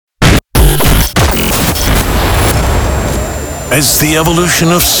As the evolution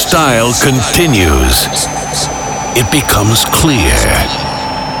of style continues, it becomes clear.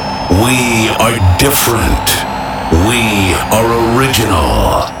 We are different. We are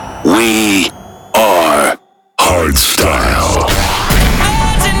original. We are hardstyle.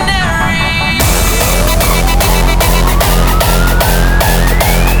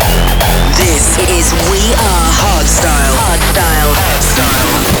 This is We Are Hardstyle.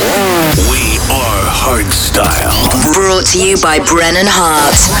 We are hardstyle. Brought to you by Brennan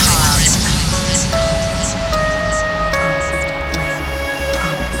Hart.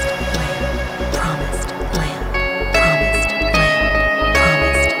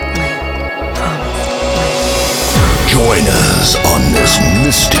 Join us on this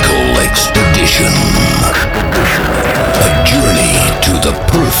mystical expedition. A journey to the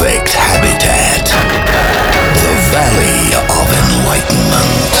perfect habitat. The Valley of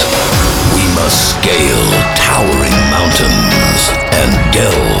Enlightenment. We must scale towering mountains and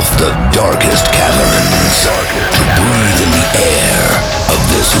delve the darkest caverns to breathe in the air of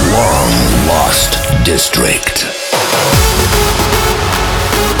this long-lost district.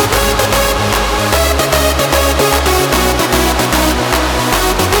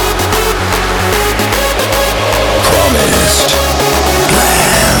 Promised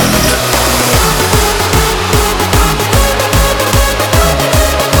Land.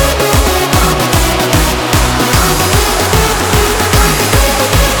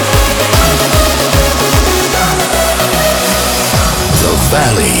 The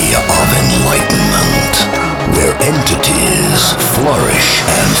Valley of Enlightenment, where entities flourish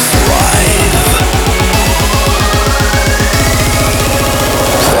and thrive.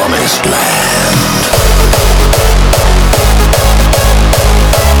 Promised Land.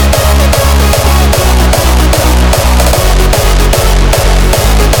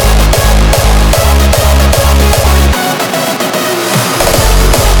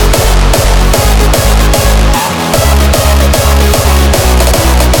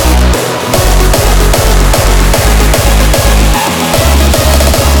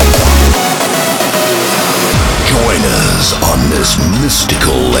 On this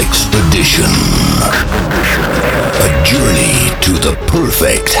mystical expedition, a journey to the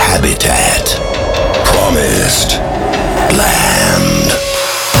perfect habitat. Promised Land.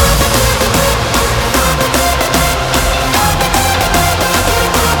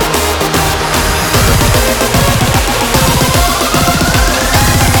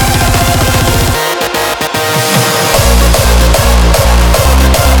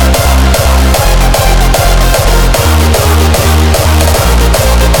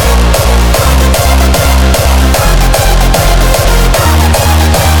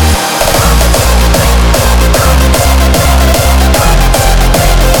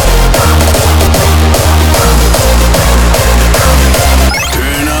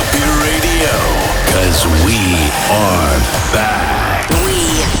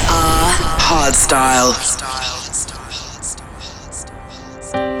 Style.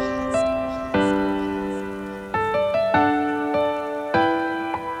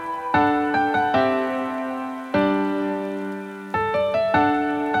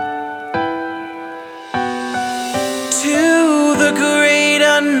 To the great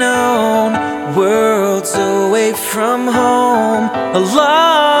unknown, worlds away from home, a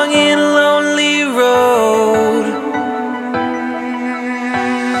long and lonely road.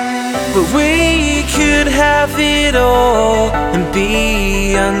 But we could have it all and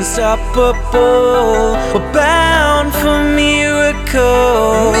be unstoppable. We're bound for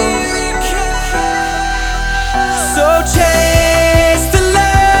miracles. So chase the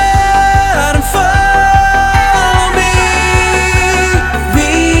light and follow me.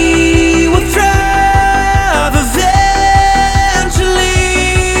 We will thrive eventually.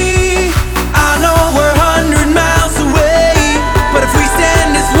 I know we're 100 miles away, but if we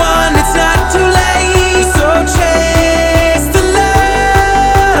stand as one, it's not too late. So chase the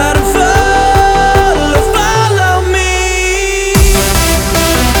light and follow me.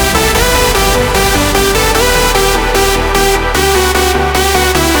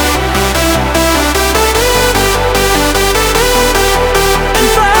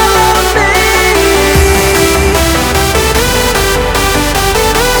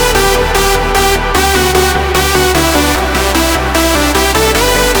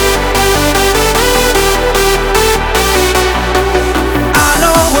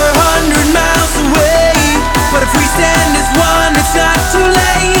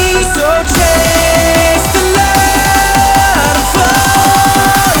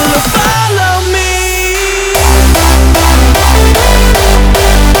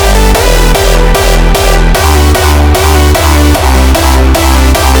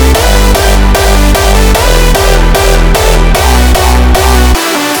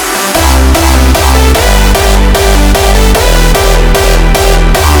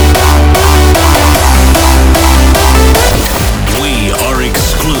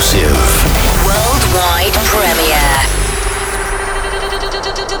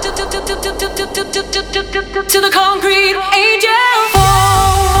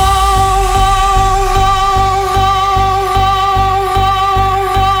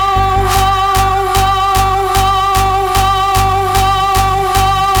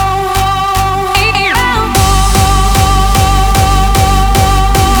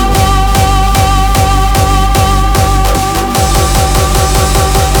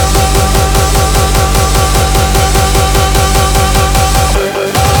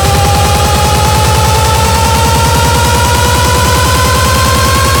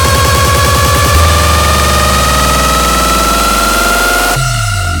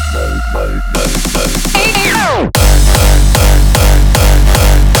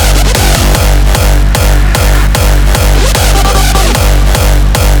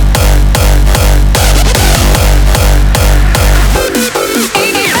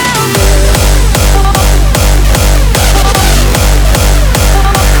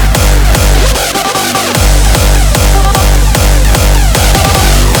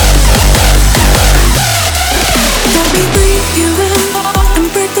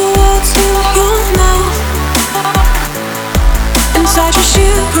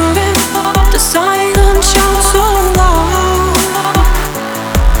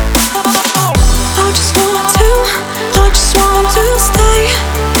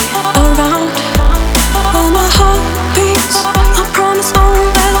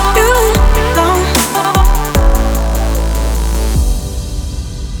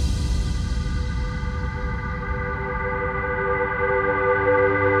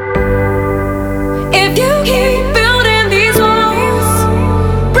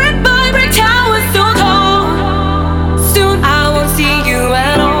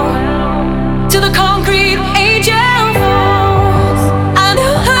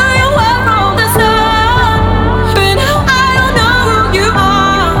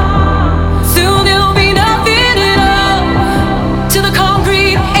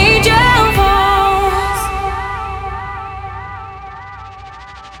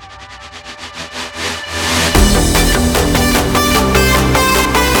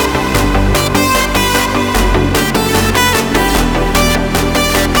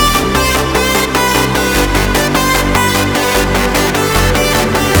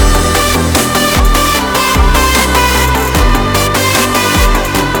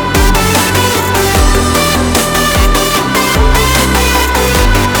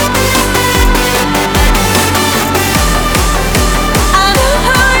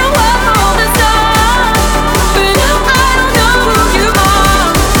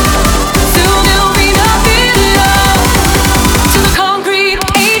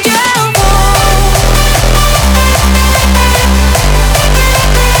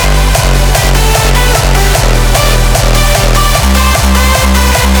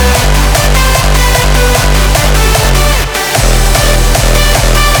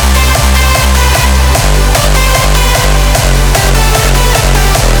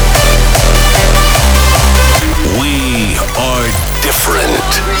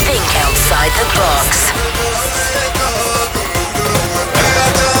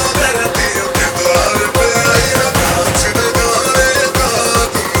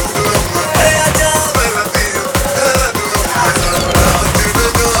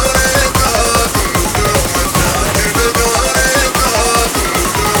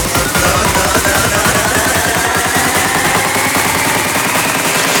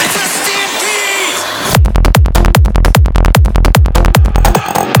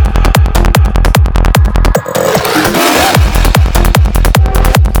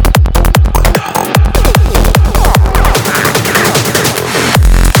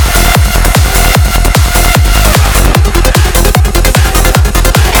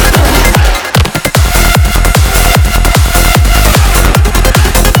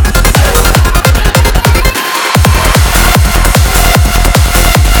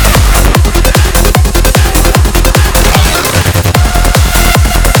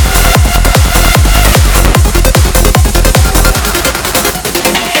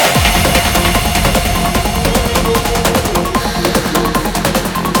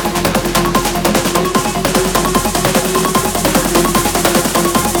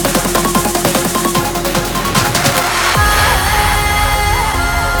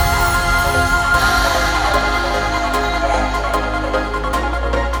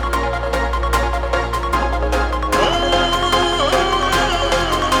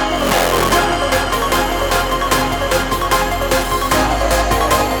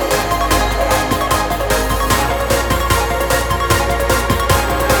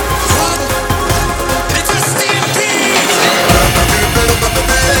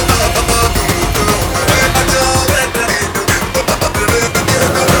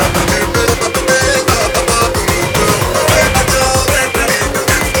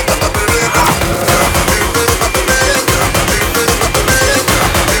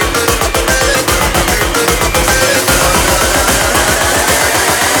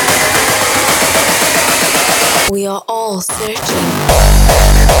 We are all searching.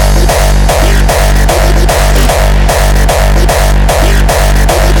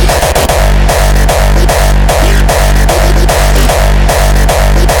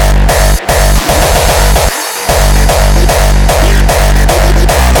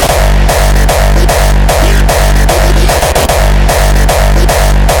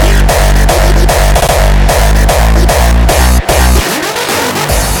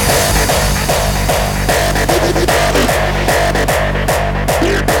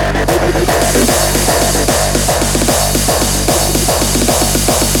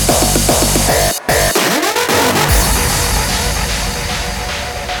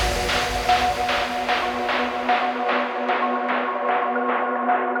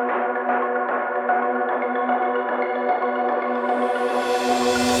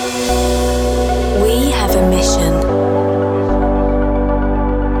 We have a mission.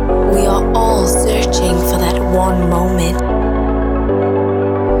 We are all searching for that one moment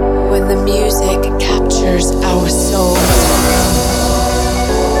when the music captures our souls.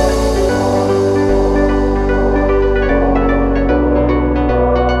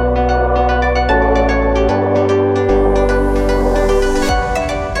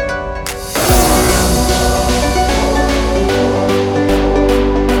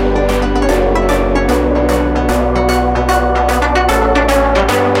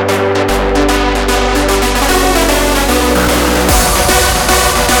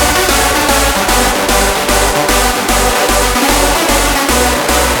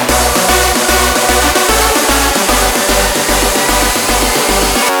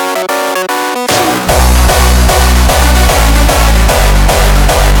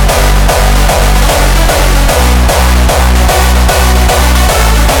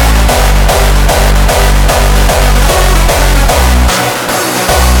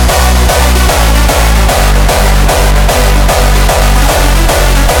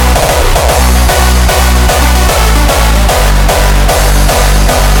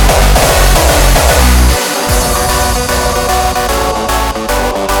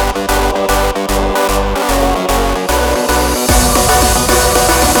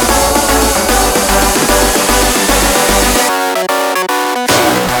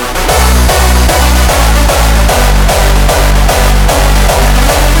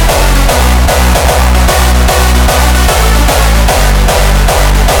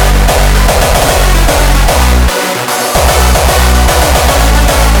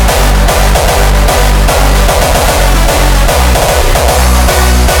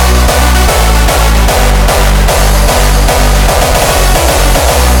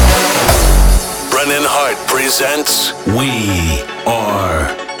 Brennan Hart presents We Are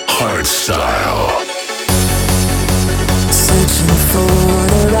Hardstyle. Searching for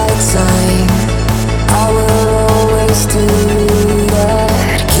the right sign, I will always do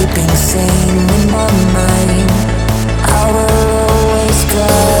that. Keeping sane in my mind, I will always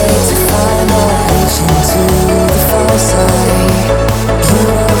try to find a reaching to the far side. You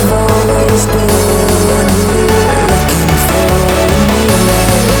have always been here, looking for a new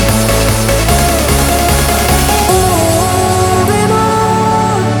light.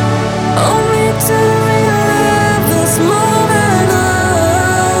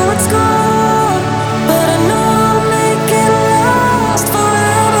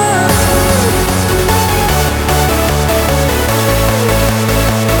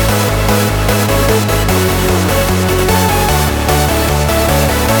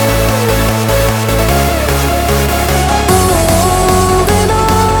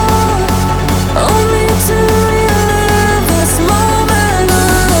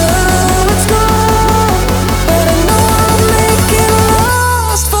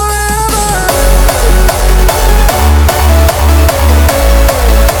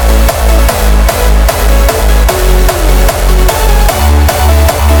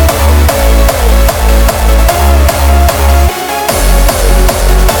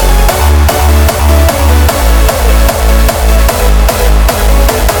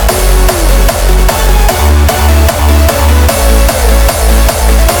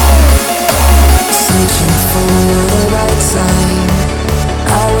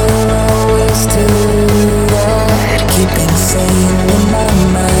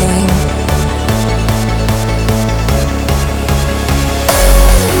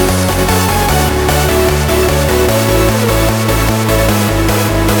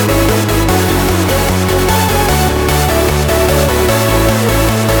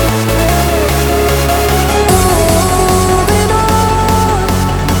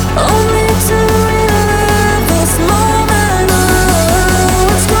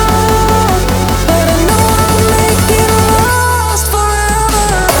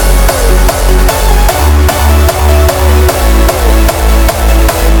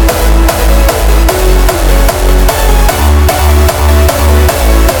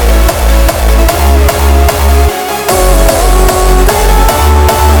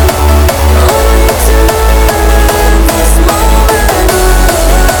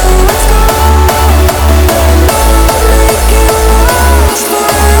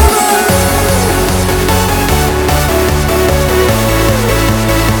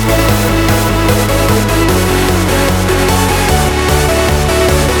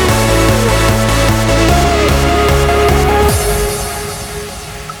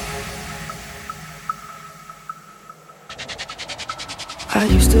 I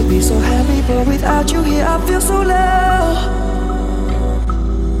used to be so happy, but without you here I feel so low.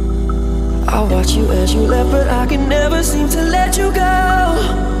 I watch you as you left, but I can never seem to let you go.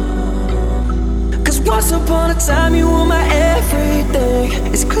 Cause once upon a time you were my everything.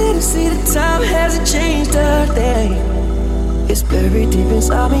 It's clear to see that time hasn't changed a thing. It's buried deep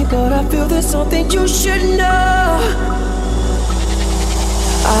inside me, but I feel there's something you should know.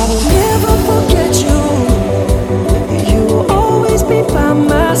 I will never forget you. You will always be by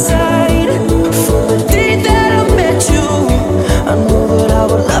my side. From the day that I met you, I know that I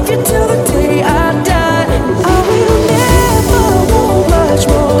will love you till the day I die. I will never want much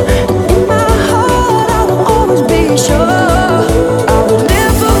more. In my heart I will always be sure. I will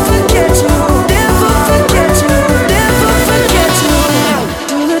never forget you, never forget you, never forget you,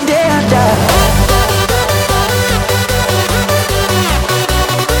 till the day I die.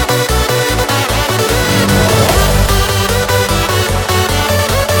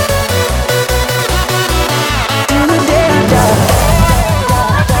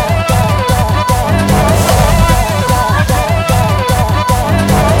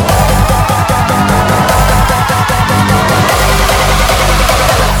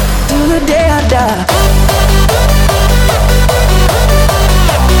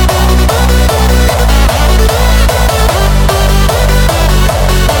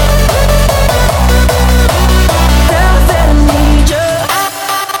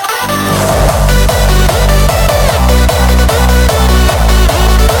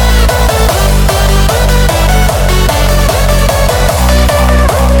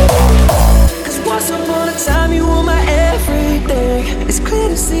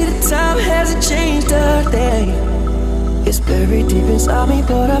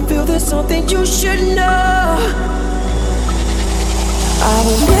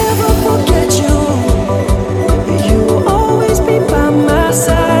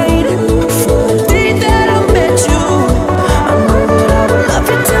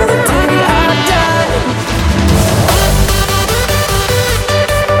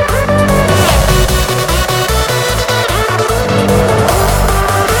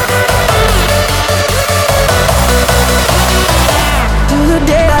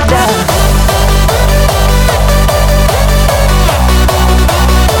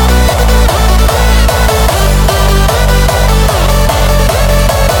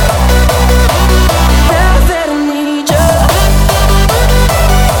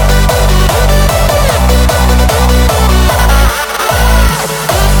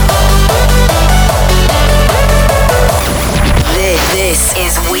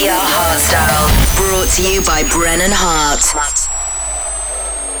 To you by Brennan Hart.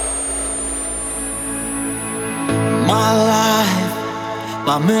 My life,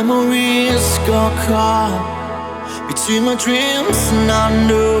 my memories got caught between my dreams, and I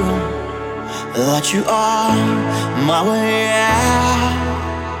know that you are my way out.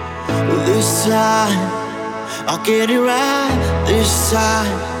 This time, I'll get it right. This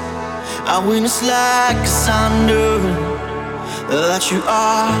time, I win this like 'cause I know that you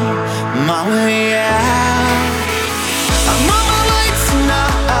are my way out. I'm on my way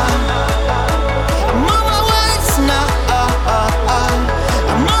tonight. I'm on my way tonight.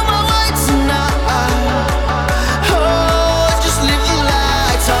 I'm on my way tonight. Oh, just leave the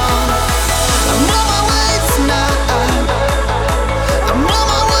lights on. I'm on my way tonight. I'm on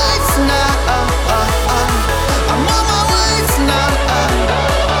my way tonight. I'm on my way tonight.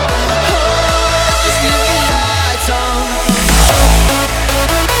 Oh, just leave the lights on.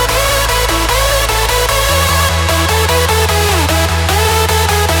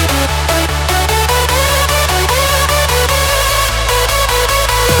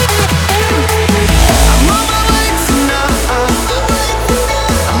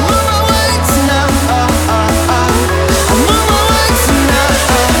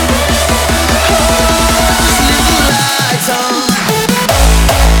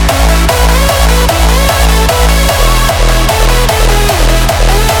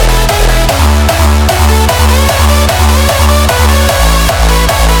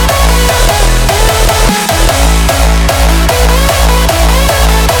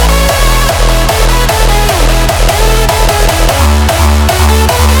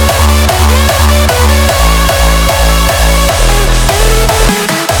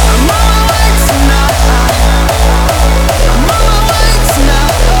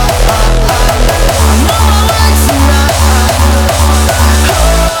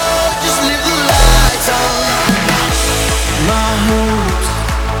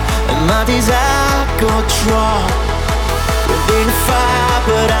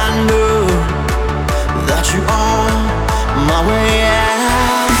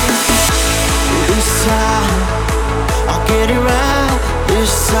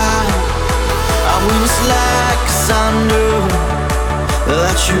 asunder,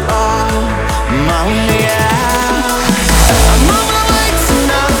 that you are my way out. I'm on my way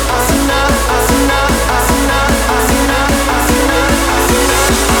tonight, tonight, tonight, tonight, tonight, tonight, tonight.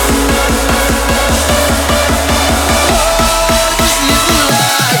 Just leave the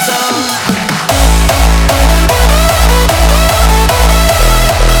lights on.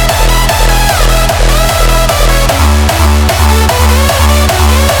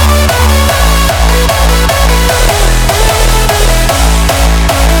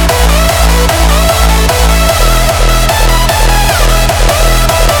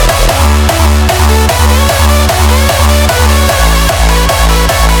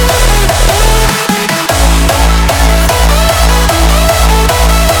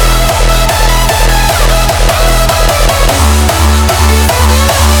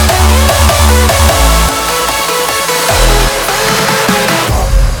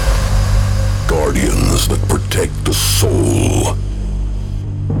 Guardians that protect the soul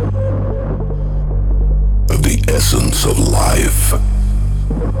of the essence of life.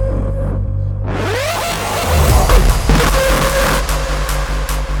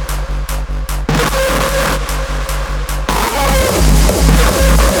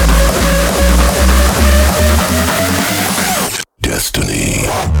 Destiny.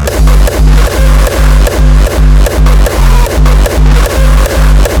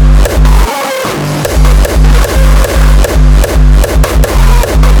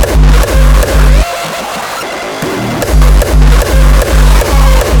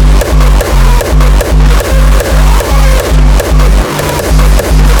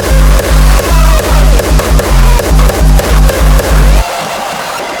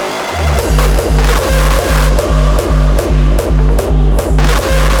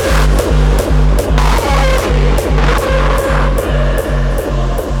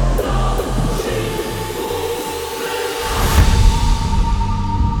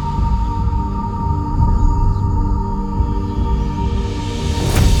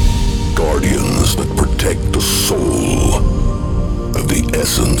 Guardians that protect the soul of the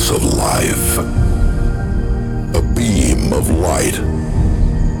essence of life. A beam of light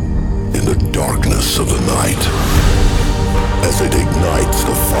in the darkness of the night as it ignites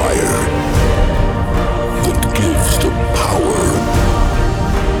the fire that gives the power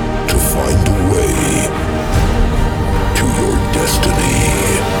to find a way to your destiny.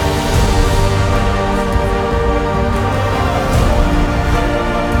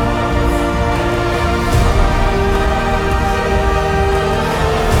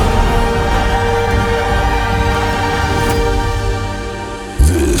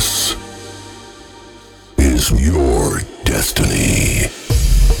 This is your destiny.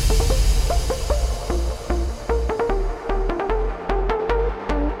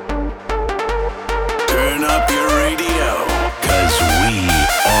 Turn up your radio, 'cause we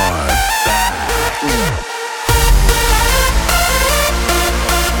are back.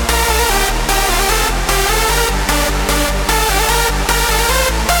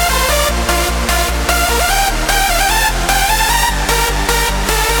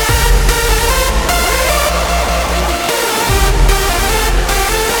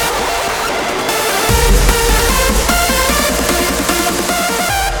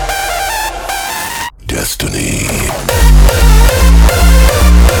 Destiny.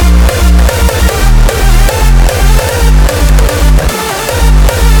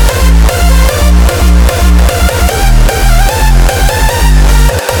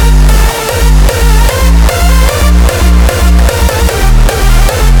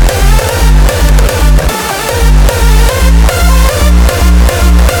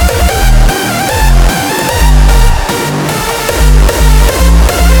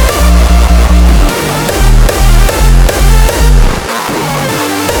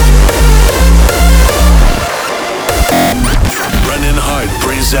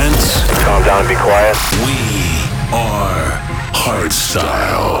 Presents. Calm down and be quiet. We are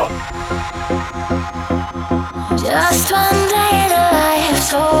Hardstyle. Just one day in life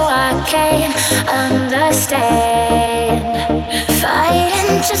so I can understand.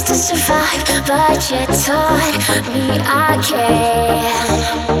 Fighting just to survive, but you taught me I can.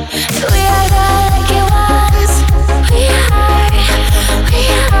 We are the lucky ones. We are.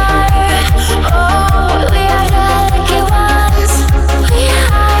 Oh, we are the lucky ones. We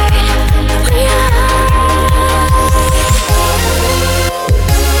are.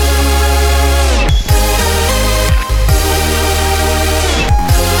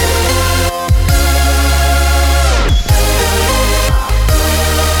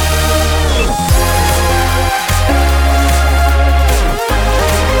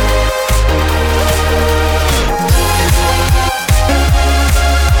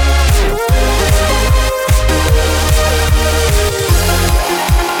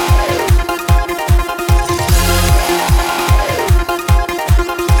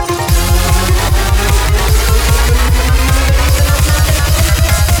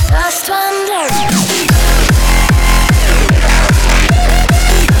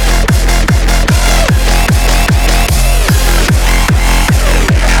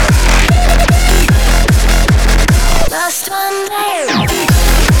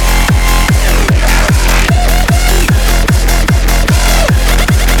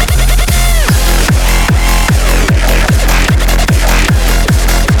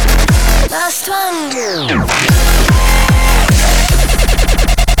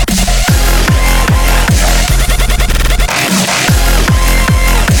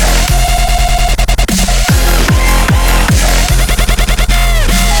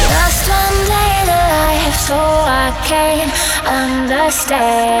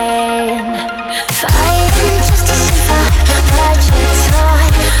 understand. Fighting just to survive, but you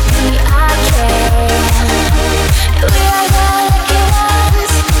taught me I can. We are the lucky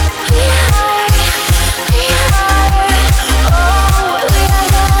ones. We are. Oh, we are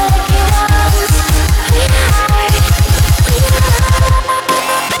the lucky ones. We are.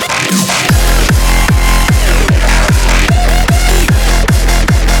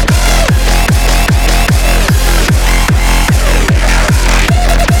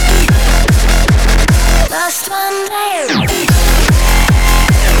 Last one there.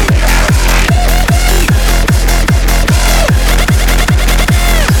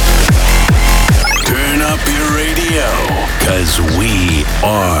 Turn up your radio, 'cause we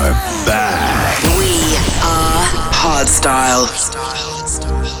are back. We are Hardstyle.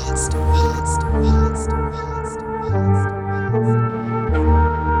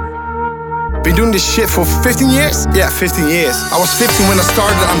 Been doing this shit for 15 years? Yeah, 15 years. I was 15 when I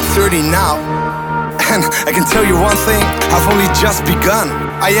started, I'm 30 now. And I can tell you one thing, I've only just begun.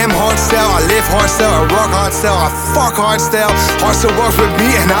 I am hardstyle, I live hardstyle, I rock hardstyle, I fuck hardstyle. Hardstyle walks with me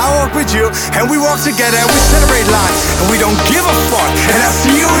and I walk with you. And we walk together and we celebrate life. And we don't give a fuck. And I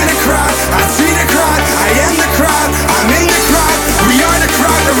see you in the crowd, I see the crowd, I am the crowd, I'm in the crowd. We are the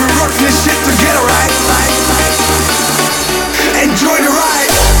crowd and we're rocking this shit together, right? Enjoy the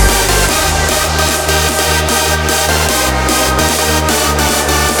ride.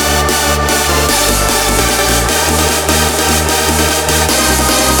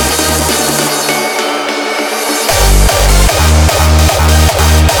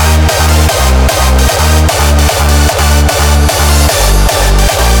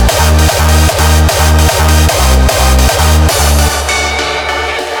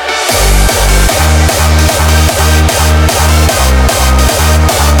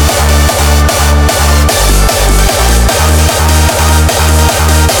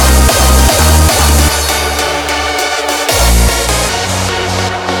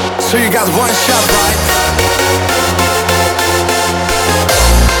 So you got one shot, right?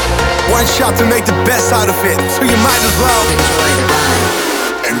 One shot to make the best out of it. So you might as well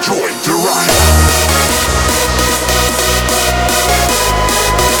Enjoy the ride.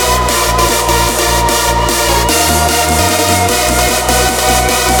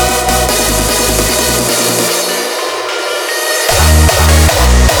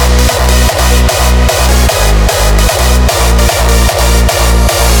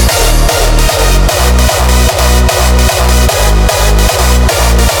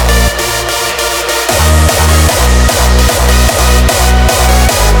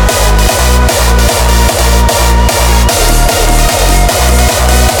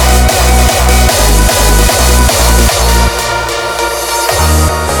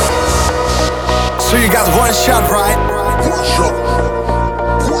 So you got one shot, right? One shot.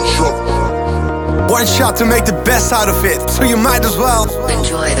 One shot. One shot to make the best out of it. So you might as well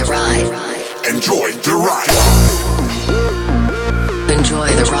Enjoy the ride. Enjoy the ride. Enjoy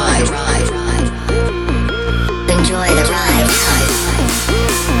the ride. Enjoy the ride.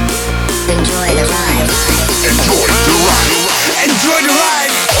 Enjoy the ride. Enjoy the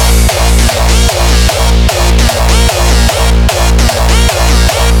ride.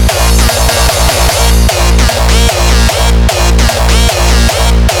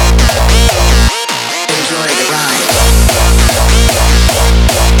 enjoy the ride. Enjoy the ride.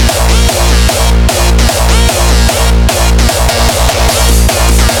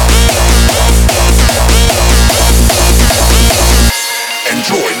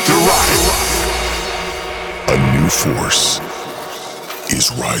 Enjoy the ride. A new force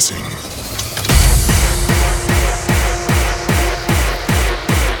is rising.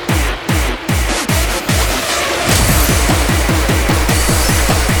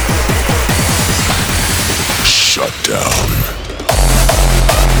 Shut down.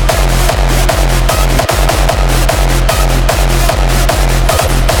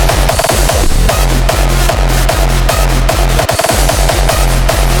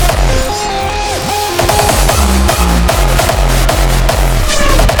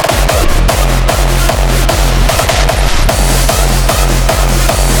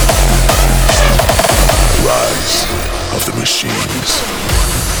 Rise of the machines.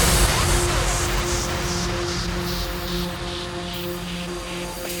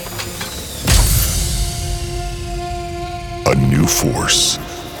 A new force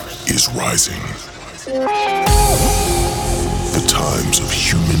is rising. The times of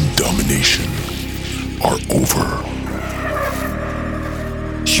human domination are over.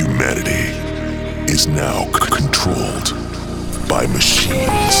 Humanity is now controlled by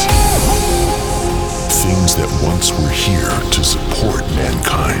machines. things that once were here to support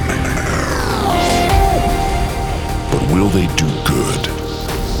mankind. But will they do good?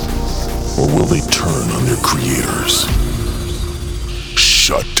 Or will they turn on their creators?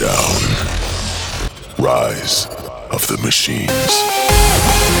 Shut down. Rise of the Machines.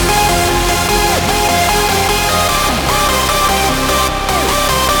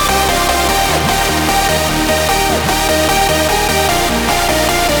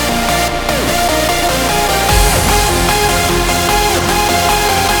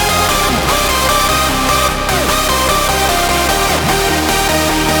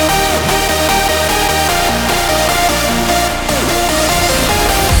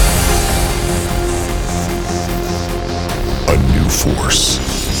 Force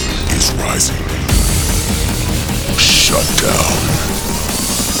is rising. Shut down.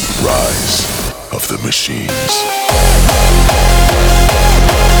 Rise of the Machines.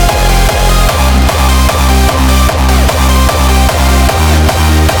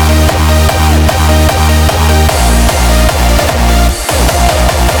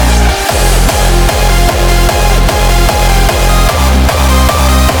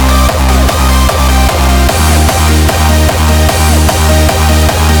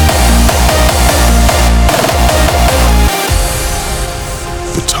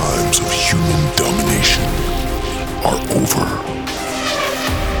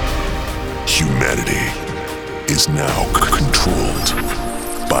 Is now controlled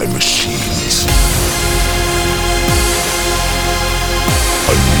by machines.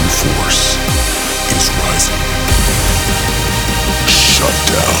 A new force is rising. Shut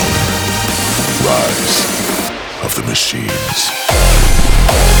down. Rise of the Machines.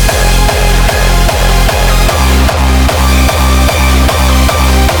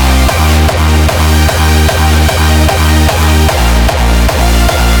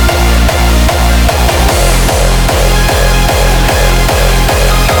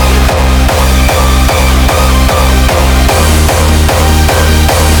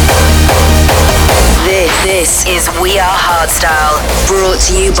 This is We Are Hardstyle, brought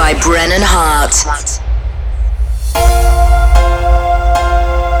to you by Brennan Hart.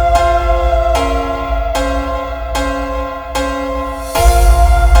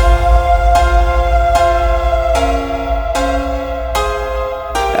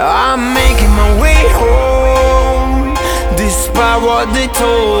 I'm making my way home, despite what they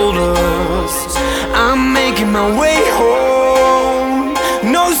told us. I'm making my way home,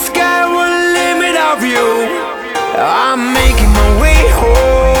 no sky will limit our view. I'm making my way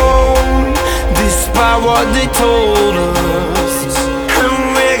home, despite what they told us.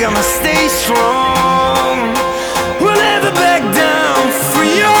 And we're gonna stay strong, we'll never back down for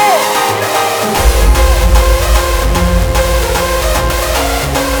you.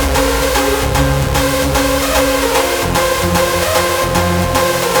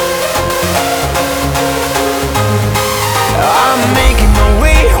 I'm making my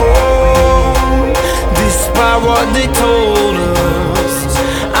way home, despite what they told us.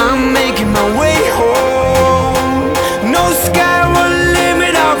 I'm making my way home, no sky will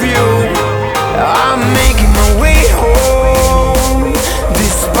limit our view. I'm making my way home,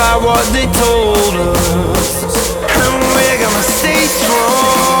 despite what they told us. And we're gonna stay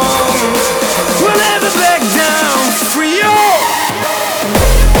strong, we'll never back down for you.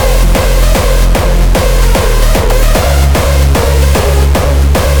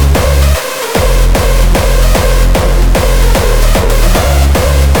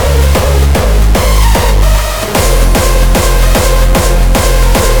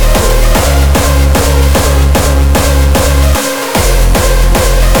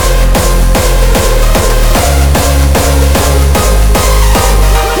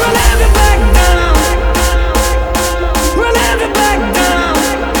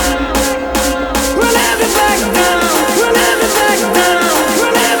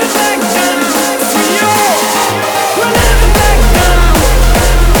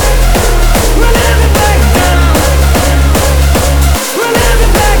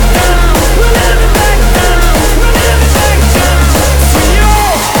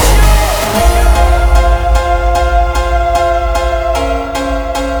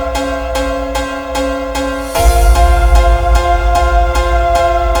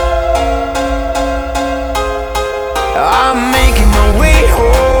 I'm making my way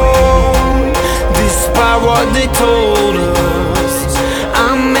home, despite what they told us.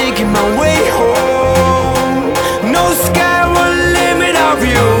 I'm making my way home, no sky will limit our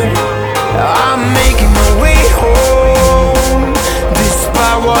view. I'm making my way home,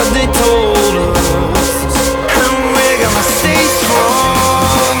 despite what they told us. And we're gonna stay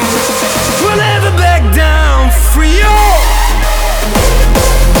strong, we'll never back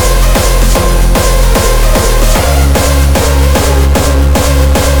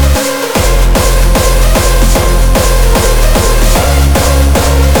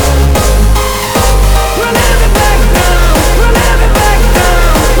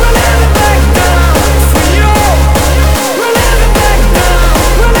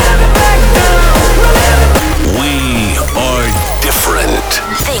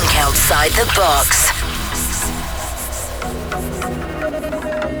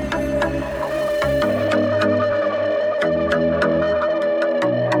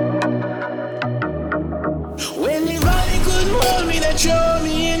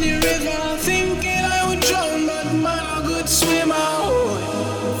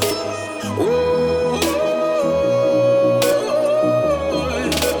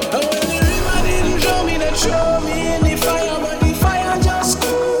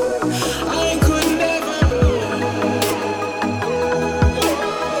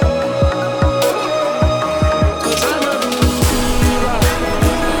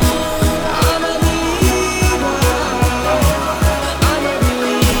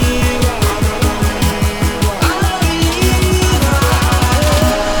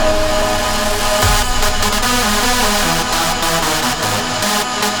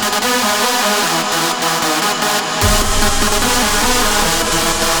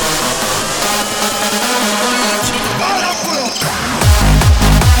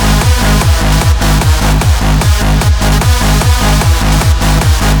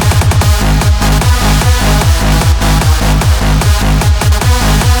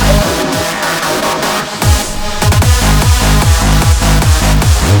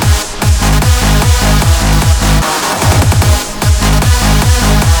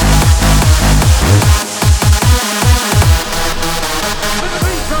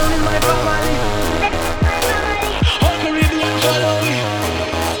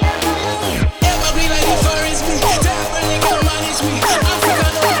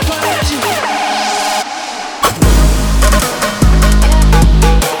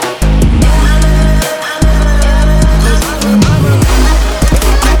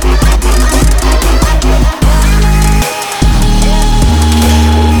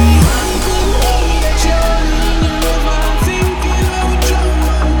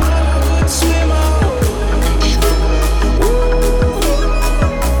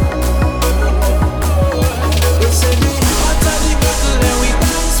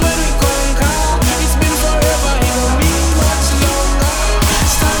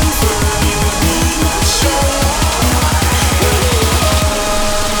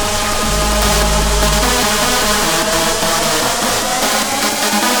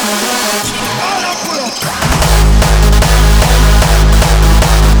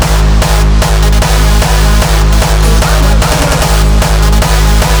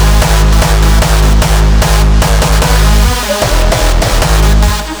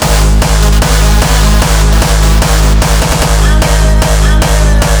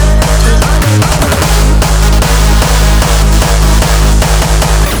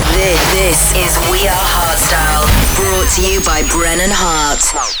This is We Are Hardstyle, brought to you by Brennan Hart.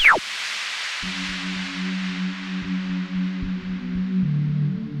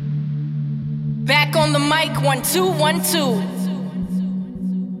 Back on the mic, 1 2 1 2.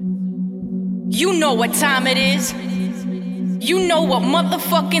 You know what time it is. You know what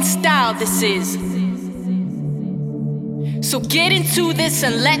motherfucking style this is. So get into this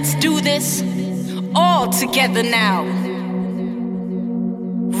and let's do this all together now.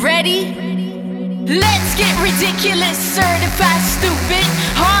 Ready? Let's get ridiculous, certified stupid.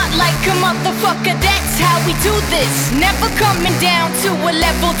 Hard like a motherfucker, that's how we do this. Never coming down to a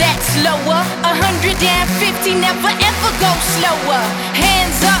level that's lower. 150, never ever go slower.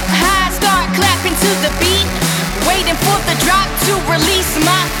 Hands up high, start clapping to the beat. Waiting for the drop to release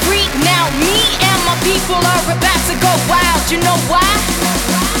my freak. Now me and my people are about to go wild. You know why?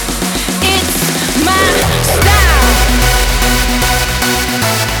 It's my style.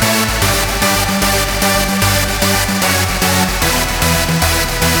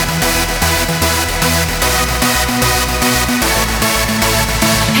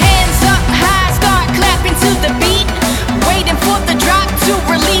 Hands up high, start clapping to the beat. Waiting for the drop to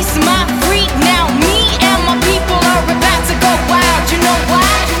release my freak. Now me and my people are about to go wild. You know why?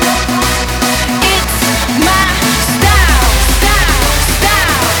 It's my style, style,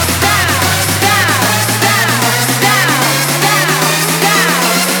 style, style, style, style, style, style,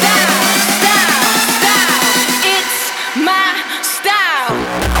 style, style, style, style. It's my style.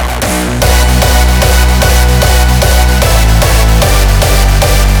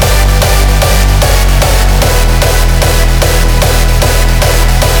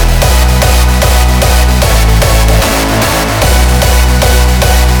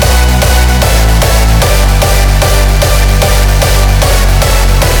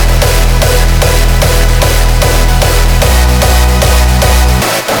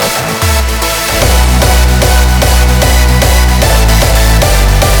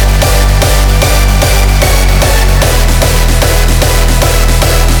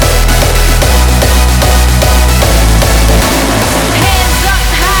 Hands up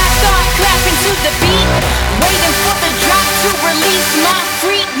high, start clapping to the beat. Waiting for the drop to release my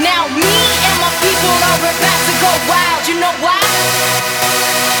freak. Now me and my people are about to go wild. You know why?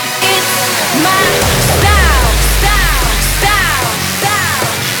 It's my style, style, style, style,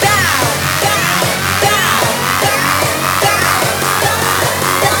 style, style, style, style,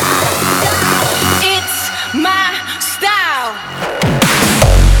 style. It's my style.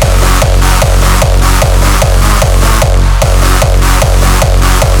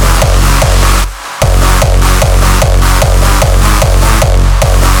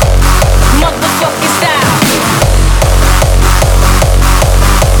 Motherfucking style.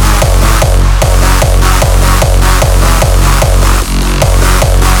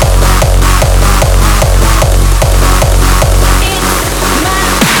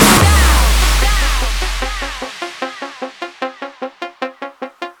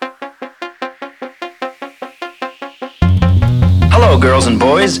 Hello, girls and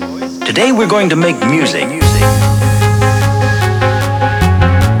boys. Today we're going to make music.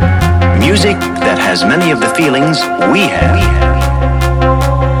 Music that has many of the feelings we have.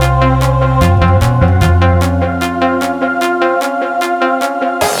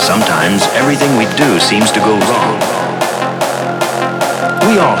 Sometimes everything we do seems to go wrong.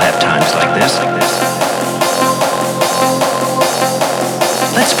 We all have times like this.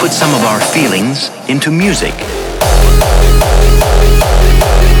 Let's put some of our feelings into music.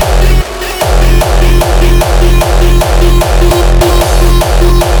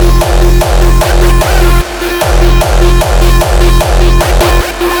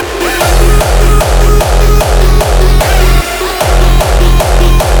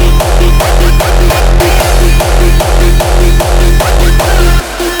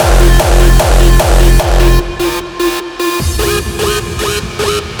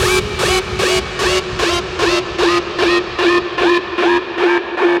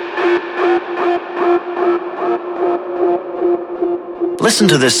 Listen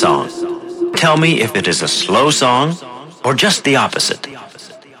to this song. Tell me if it is a slow song or just the opposite.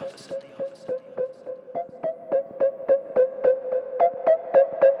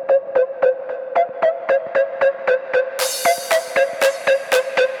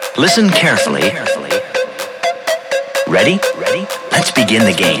 Listen carefully. Ready? Let's begin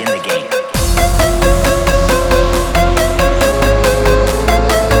the game.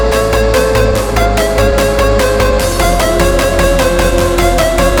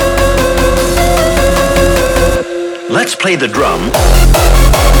 Let's play the drum.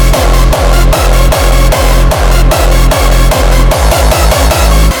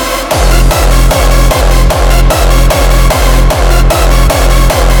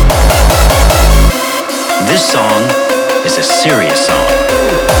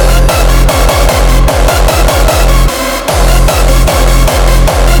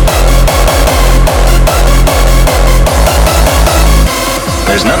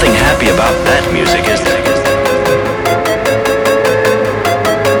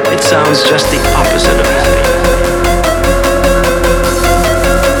 sounds just the opposite of happy.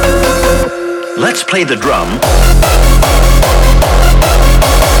 Let's play the drum.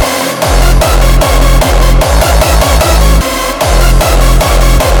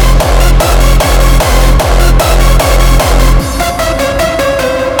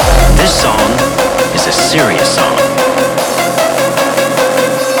 This song is a serious song.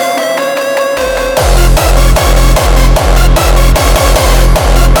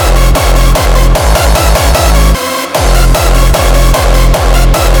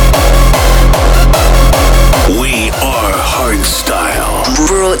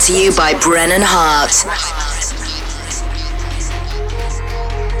 Brought to you by Brennan Hart.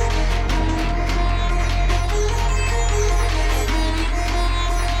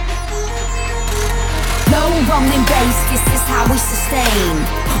 Low rolling bass, this is how we sustain.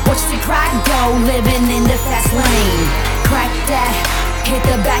 Watch the crowd go, living in the fast lane. Crack that, hit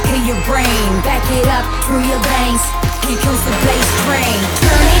the back of your brain. Back it up through your veins. Here comes the bass train.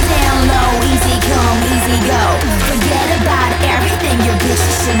 Turn it down low, easy come, easy go. Forget about everything your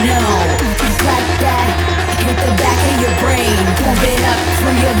bitches should know. Like that, hit the back of your brain. Pump it up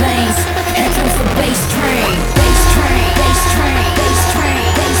through your veins. Here comes the bass train. Bass train, bass train, bass train,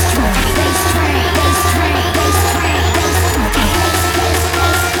 bass train, bass train, bass train, bass train,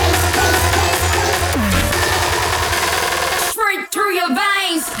 bass train. Straight through your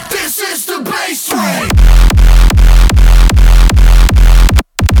veins. This is the bass train.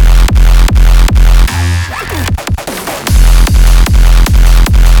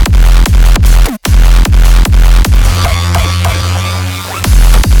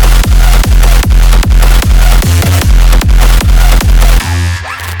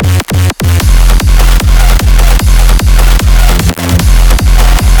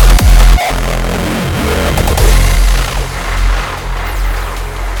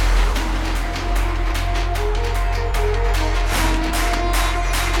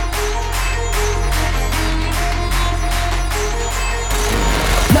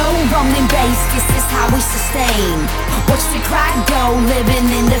 Rolling bass, this is how we sustain. Watch the crowd go, living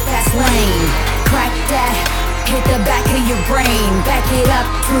in the fast lane. Crack that, hit the back of your brain. Back it up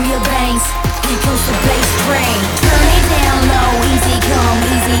through your veins. Here comes the bass train. Turn it down low, easy come,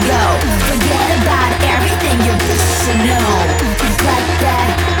 easy go. Forget about everything your bitches should know. Like that,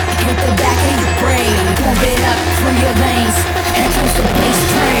 hit the back of your brain. Pump it up through your veins. Here comes the bass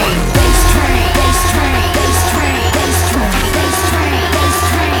train. Bass train, bass train, bass train, bass train, bass train,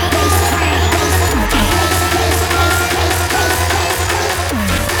 bass train.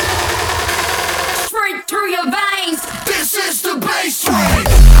 Straight through your veins. This is the bass train.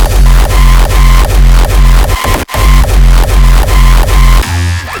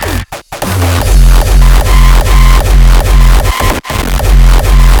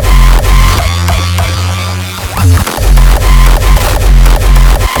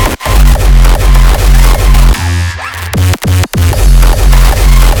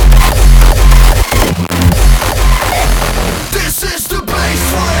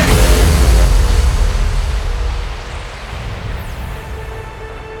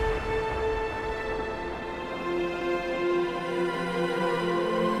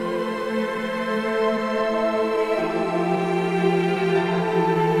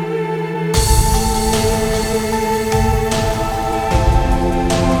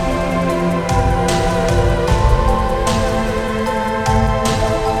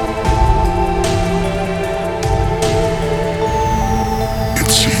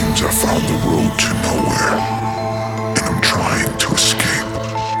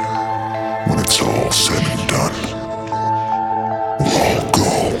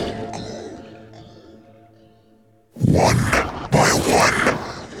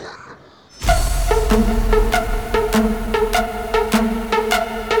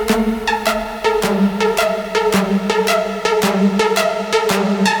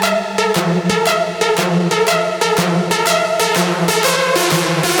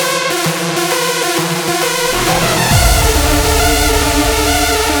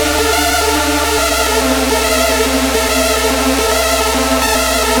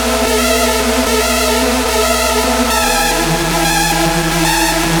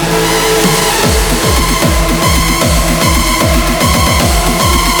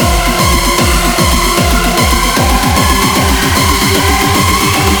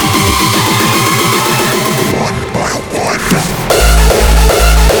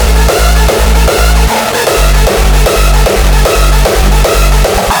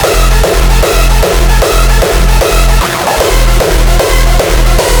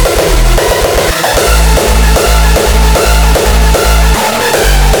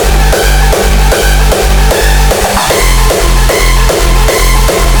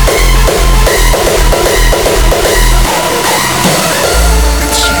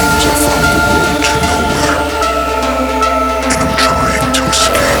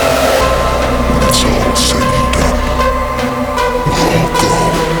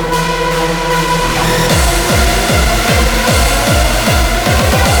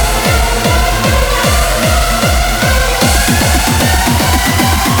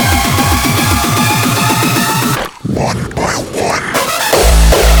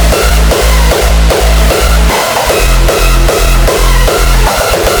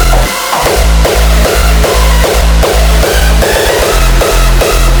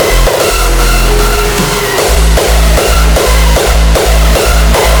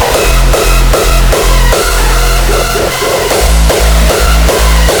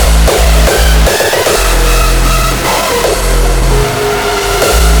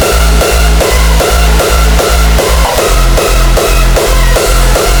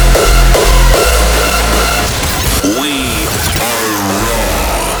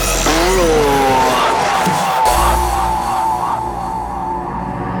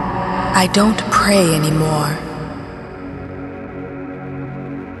 I don't pray anymore.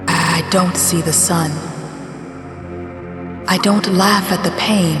 I don't see the sun. I don't laugh at the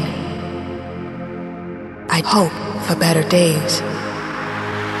pain. I hope for better days.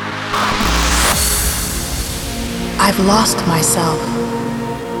 I've lost myself,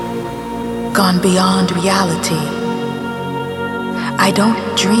 gone beyond reality. I don't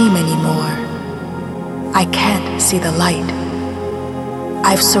dream anymore. I can't see the light.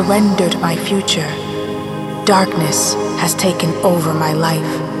 I've surrendered my future. Darkness has taken over my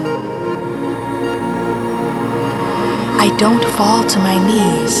life. I don't fall to my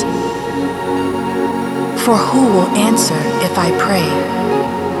knees. For who will answer if I pray?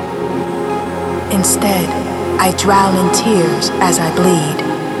 Instead, I drown in tears as I bleed,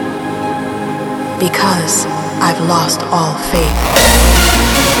 because I've lost all faith.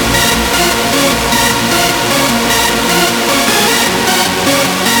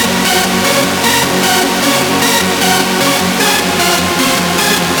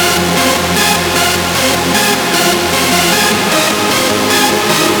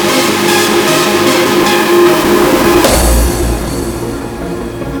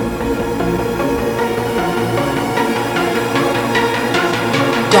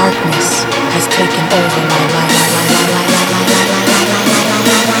 Darkness has taken over my life.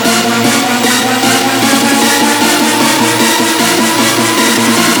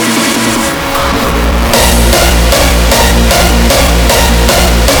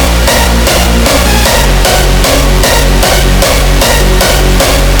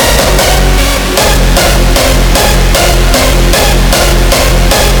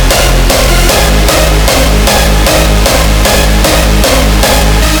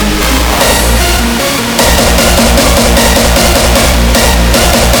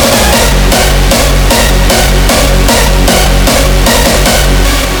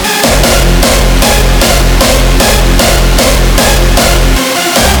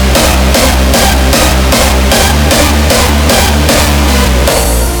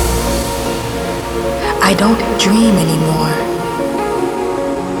 I don't dream anymore.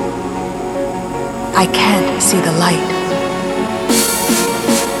 I can't see the light.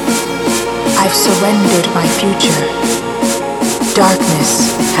 I've surrendered my future.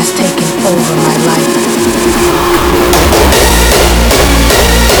 Darkness has taken over my life.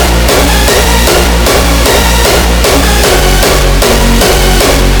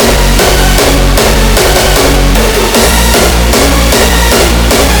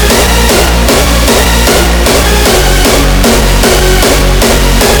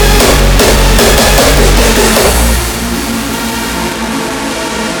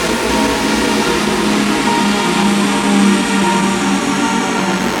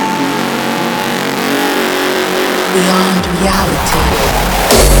 Beyond reality.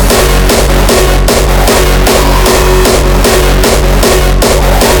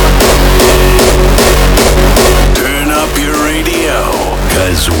 Turn up your radio,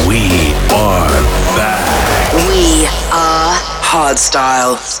 'cause we are back. We are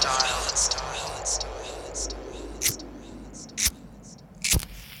Hardstyle.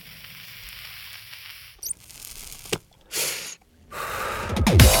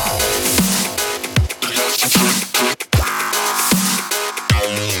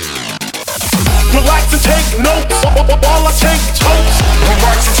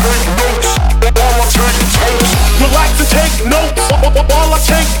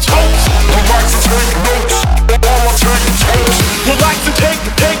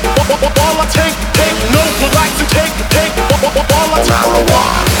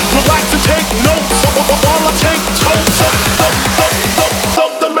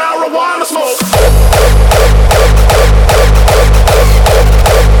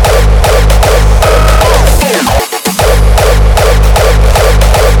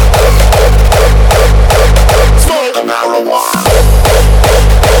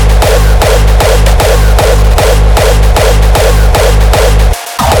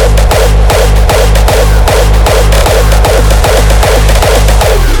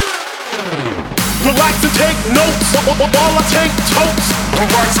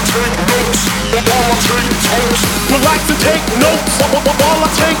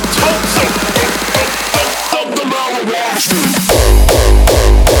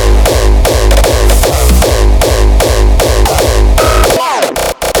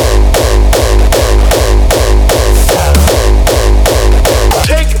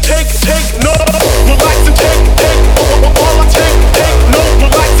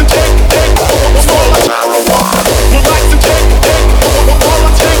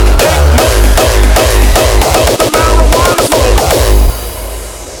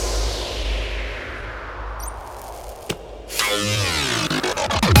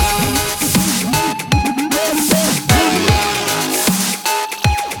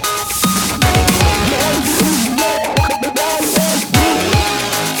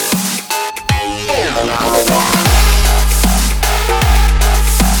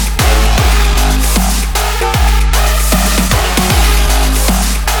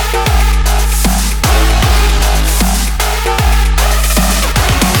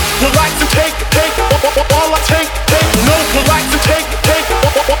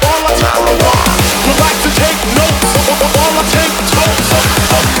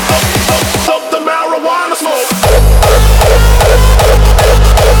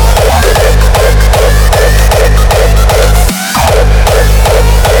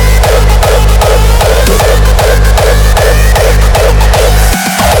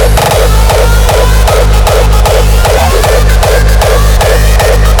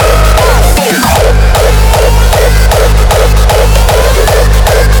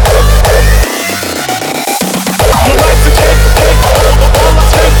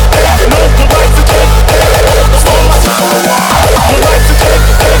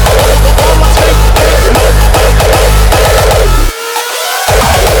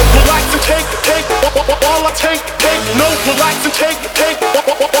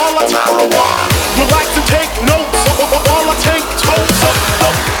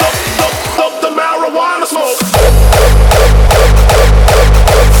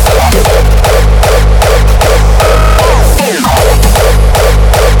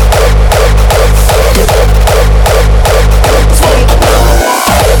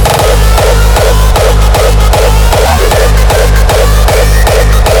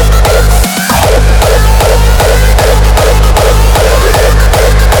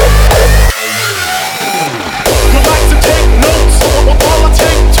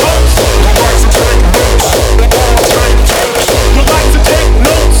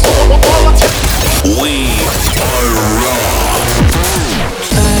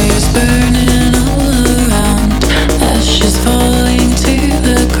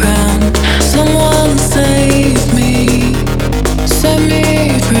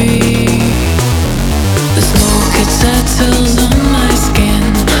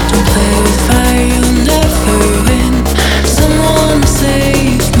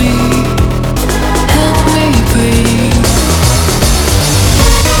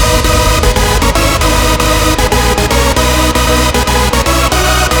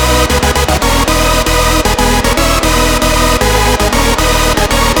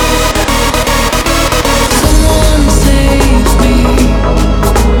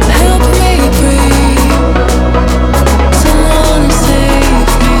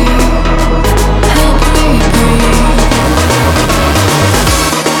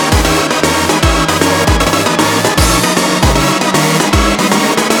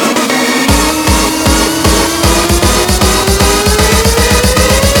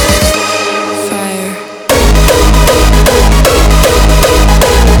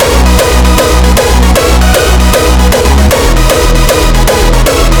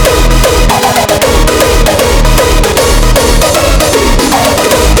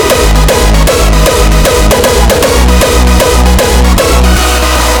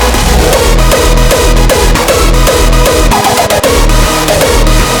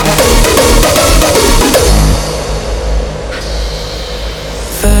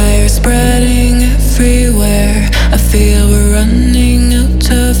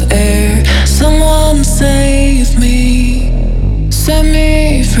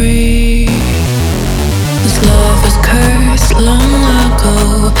 This love is cursed long